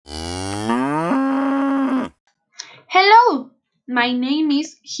My name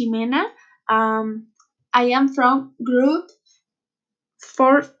is Jimena. Um, I am from group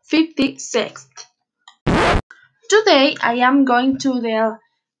 456. Today I am going to tell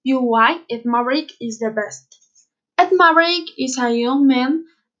you why Ed Maverick is the best. Ed Maverick is a young man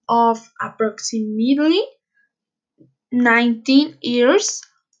of approximately 19 years,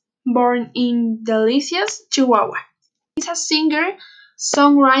 born in Delicias, Chihuahua. He's a singer,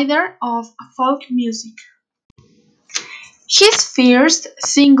 songwriter of folk music. His first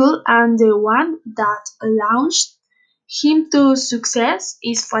single and the one that launched him to success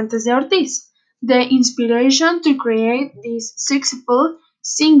is Fuentes de Ortiz. The inspiration to create this successful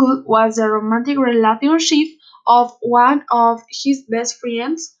single was the romantic relationship of one of his best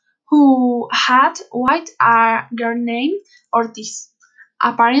friends who had white a girl named Ortiz.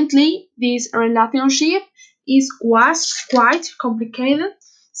 Apparently, this relationship was quite complicated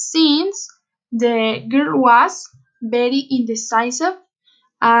since the girl was very indecisive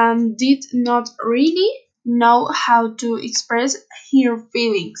and did not really know how to express her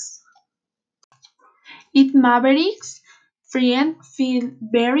feelings. It Maverick's friend felt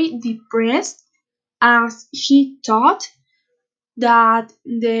very depressed as he thought that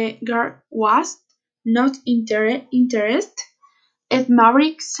the girl was not interested. Ed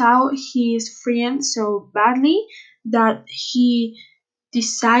Maverick saw his friend so badly that he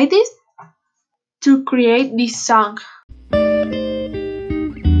decided to create this song.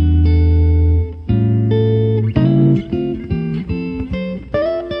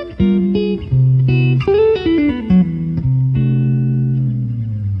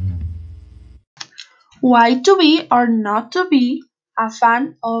 Why to be or not to be a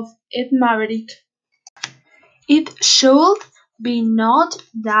fan of Ed Maverick? It should be noted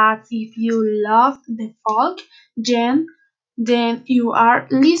that if you love the folk genre, then you are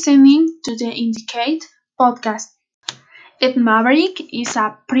listening to the Indicate podcast. Ed Maverick is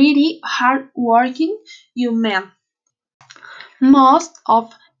a pretty hard-working young man. Most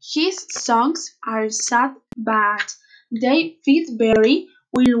of his songs are sad, but they fit very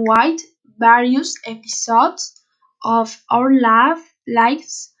well with various episodes of our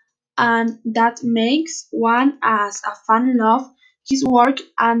lives, and that makes one as a fan love his work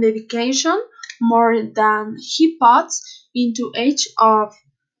and dedication more than he puts into each of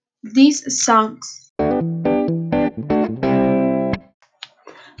these songs.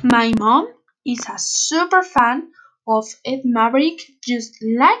 My mom is a super fan of Ed Maverick just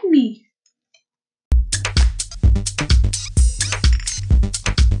like me.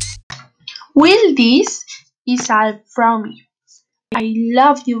 Well, this is all from me. I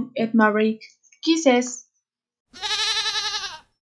love you, Ed Maverick. Kisses.